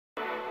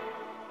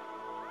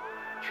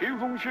群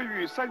风血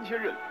雨3000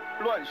仞，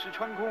乱石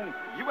穿空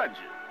10000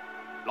只。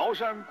崂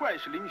山怪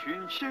石嶙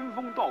峋，仙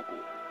风道骨，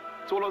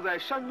坐落在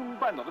山东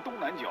半岛的东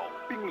南角，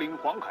濒临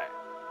黄海，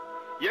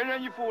俨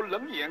然一副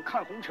冷眼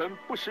看红尘、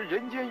不食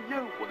人间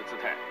烟火的姿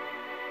态。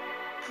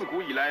自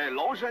古以来，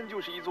崂山就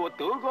是一座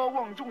德高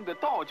望重的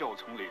道教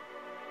丛林，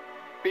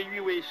被誉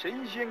为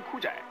神仙窟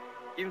宅，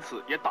因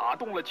此也打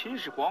动了秦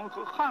始皇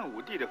和汉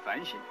武帝的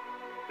凡心，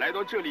来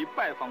到这里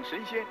拜访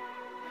神仙，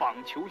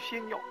访求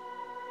仙药。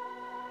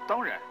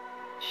当然，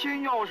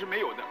仙药是没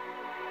有的，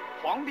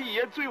皇帝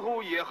爷最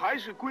后也还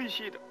是归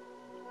西的。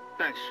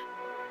但是，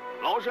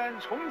崂山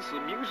从此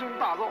名声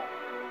大噪，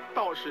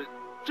道士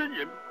真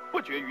人不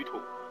绝于途，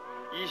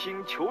一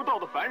心求道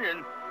的凡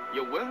人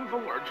也闻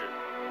风而至。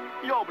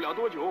要不了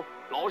多久，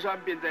崂山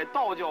便在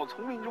道教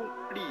丛林中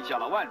立下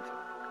了腕子，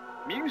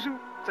名声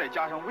再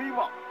加上威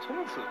望，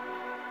从此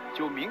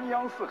就名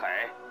扬四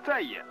海，再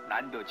也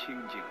难得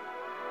清净。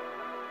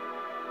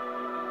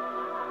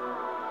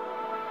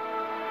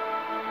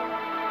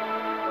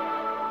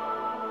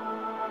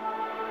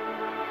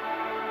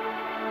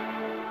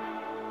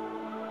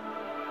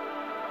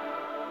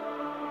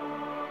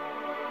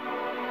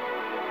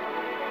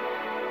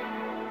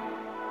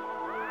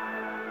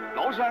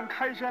崂山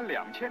开山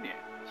2000年，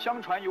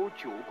相传有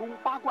9宫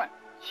8观、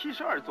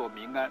72座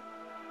名庵，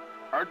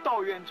而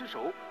道院之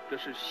首，这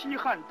是西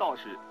汉道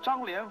士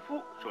张连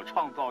夫所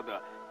创造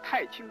的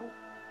太清宫，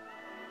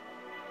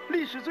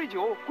历史最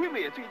久，规模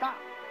也最大，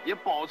也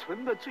保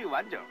存得最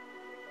完整。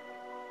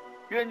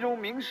院中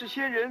名士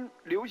仙人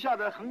留下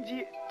的痕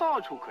迹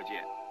到处可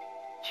见，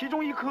其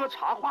中一棵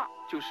茶花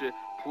就是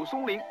蒲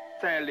松龄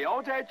在《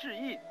聊斋志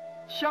异·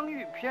相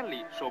遇篇》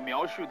里所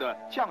描述的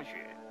降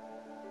雪。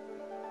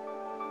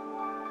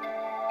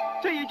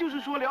这也就是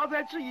说，《聊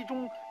斋志异》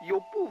中有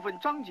部分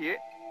章节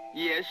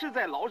也是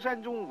在崂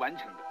山中完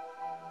成的。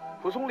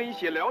蒲松龄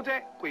写《聊斋》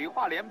鬼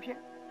话连篇，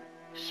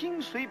心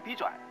随笔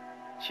转，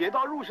写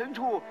到入神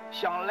处，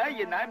想来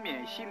也难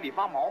免心里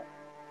发毛，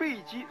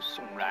背脊悚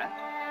然。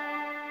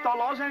到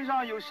崂山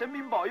上有神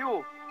明保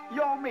佑，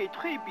妖魅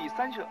退避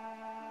三舍，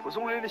蒲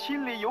松龄的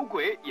心里有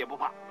鬼也不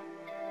怕，《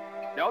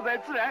聊斋》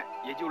自然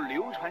也就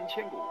流传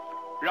千古，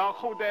让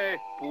后代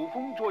捕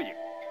风捉影。《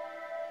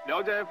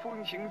聊斋》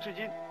风行至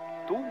今，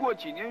读过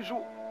几年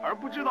书而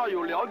不知道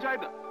有《聊斋》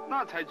的，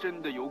那才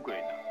真的有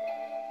鬼呢。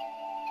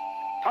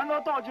谈到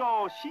道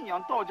教，信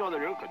仰道教的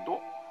人很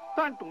多，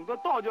但懂得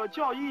道教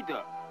教义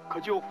的可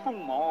就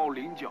凤毛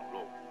麟角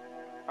喽。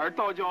而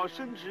道教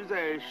深植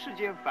在世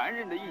间凡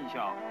人的印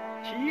象，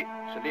其一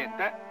是炼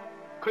丹，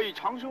可以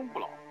长生不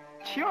老；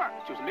其二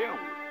就是练武，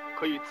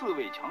可以自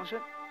卫强身。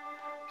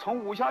从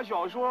武侠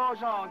小说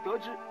上得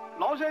知，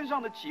崂山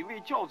上的几位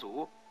教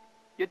主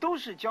也都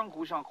是江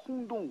湖上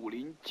轰动武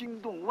林、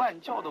惊动万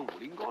教的武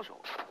林高手。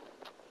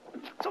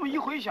这么一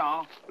回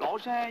想，崂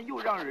山又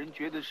让人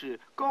觉得是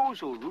高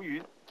手如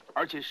云，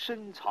而且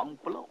深藏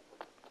不露。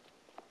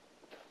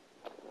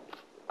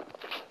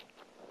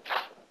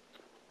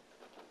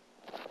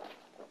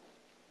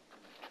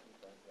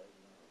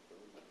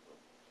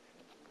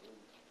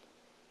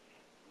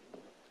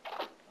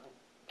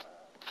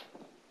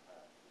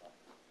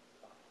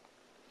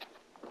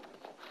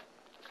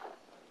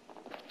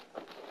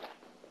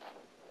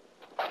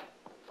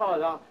曹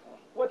老师，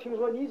我听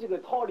说你这个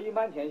桃李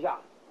满天下，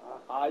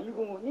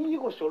你一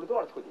共收了多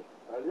少徒弟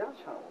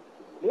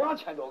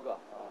？2000多个。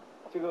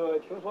这个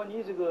听说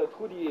你这个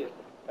徒弟，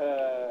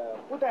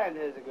不但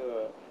在这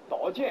个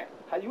刀剑，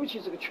还尤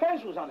其这个拳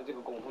术上的这个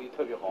功夫也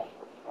特别好。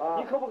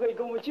你可不可以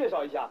给我们介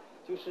绍一下，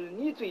就是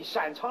你最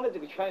擅长的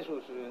这个拳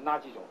术是哪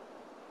几种？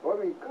我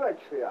们各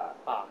区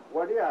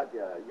我练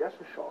的也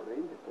是少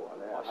人的多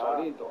嘞。少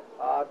人多。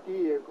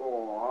地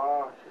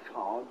功是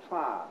长拳，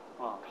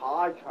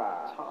插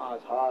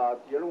拳，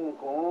地龙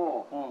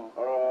功，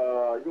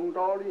用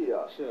着力，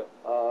是，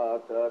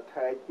的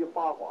太极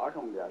八卦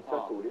什么的，这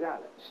都练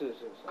了。是。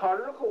可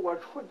日后我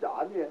出家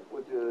呢，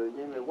我就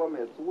因为我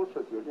们祖师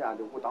就练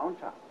的武当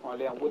拳。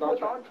练武当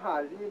拳。武当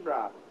拳里边，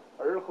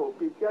而后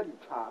比别的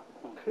拳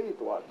腿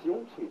多，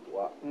精腿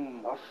多，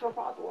施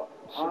法多。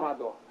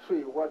所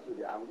以我就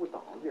练武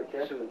当的，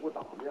改成武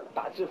当的了。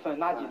大致分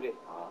哪几类？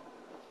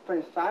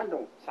分3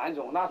种。3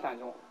种，哪3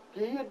种？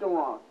第一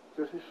种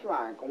就是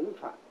旋弓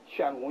拳。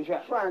旋弓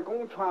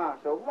拳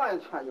是完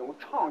全用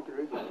长劲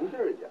儿、用劲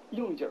儿的。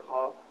用劲儿。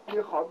好，你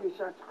好比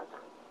像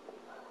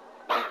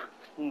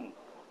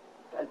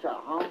在这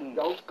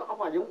要嘎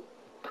巴用，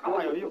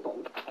要用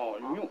动。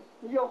用。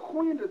你要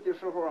混着的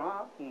时候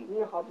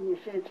你好比你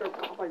伸手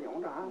嘎巴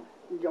用着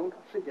你用着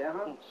使劲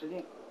使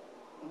劲。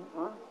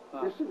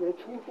你使劲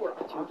清楚了。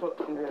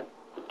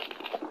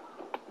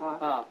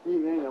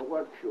因为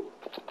我去。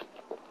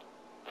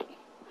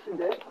是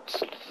的。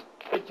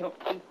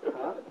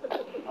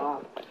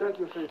这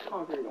就是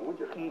长劲用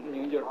劲儿。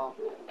用劲儿。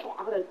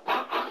抓过来，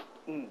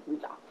你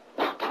扎，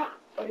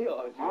哎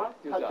呦，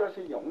他这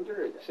是用劲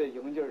儿的。是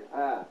用劲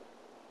儿。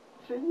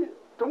是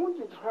中级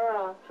拳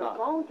是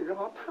刚劲儿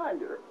弹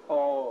劲儿。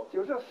哦。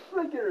就是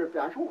死劲儿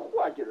变成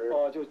活劲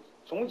儿。就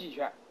中级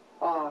拳。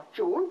啊，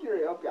周劲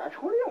儿要变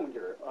成令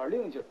劲儿。啊，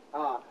令劲儿。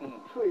啊，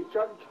所以这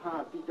个拳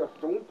比较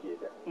松劲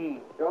的。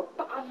要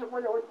打时候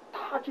要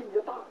打这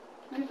一打，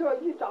你这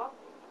一打，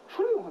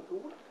出令走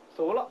了。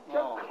走了。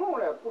这空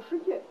了不使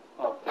劲，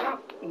啪。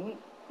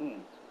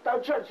到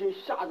这去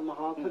下子嘛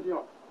哈，他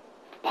就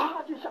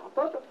啪就下，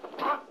到这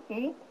啪。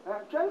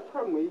这一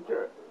块没劲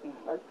儿。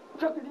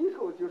这个里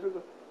头就是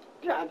个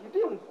垫的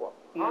定坡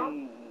啊。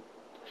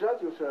这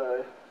就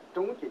是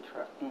中劲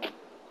拳。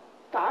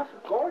但是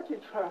高级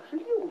拳是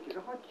右劲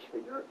上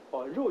起劲儿。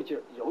哦，右劲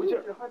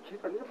上起劲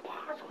儿，你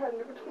爬出来那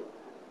个程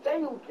再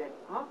有劲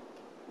啊。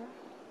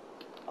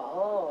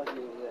哦，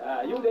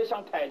对，有点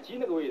像太极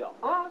那个味道。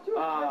啊，就是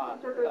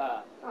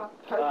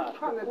太极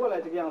拳的过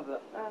来这个样子。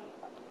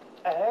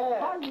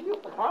他一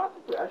啪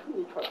就钻出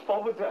去了，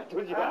防不钻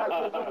出去了，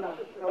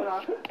是不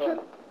是？这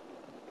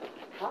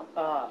啪，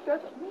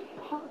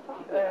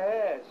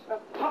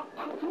啪，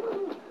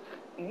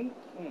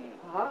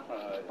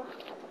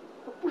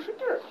不使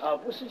劲儿啊，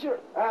不使劲儿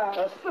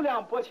，4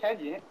两拨千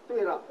斤。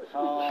对了，是气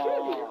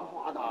力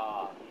花的，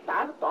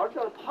但是到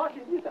这儿啪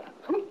这一蹬，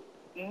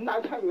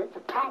那拳运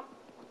啪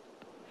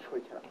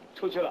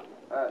出去了，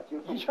就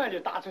一拳就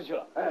打出去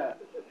了，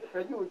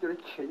这有劲儿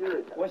起劲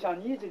儿。我想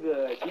你这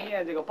个今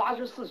年这个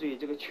84岁，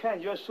这个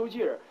拳脚手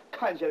劲儿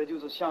看起来就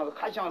是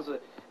还像是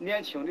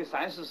年轻的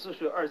30、40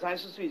岁、20、30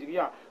岁这个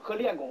样，和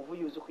练功夫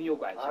很有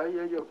关系。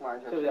也有关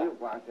系，对不对？有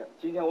关系。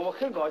今天我们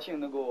很高兴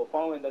能够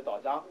访问的道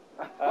长，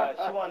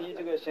希望你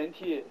这个身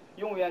体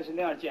永远是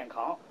那样健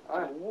康，这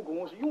个武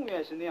功是永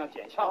远是那样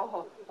坚强。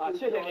好，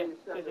谢谢你，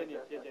谢谢你，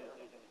谢谢你。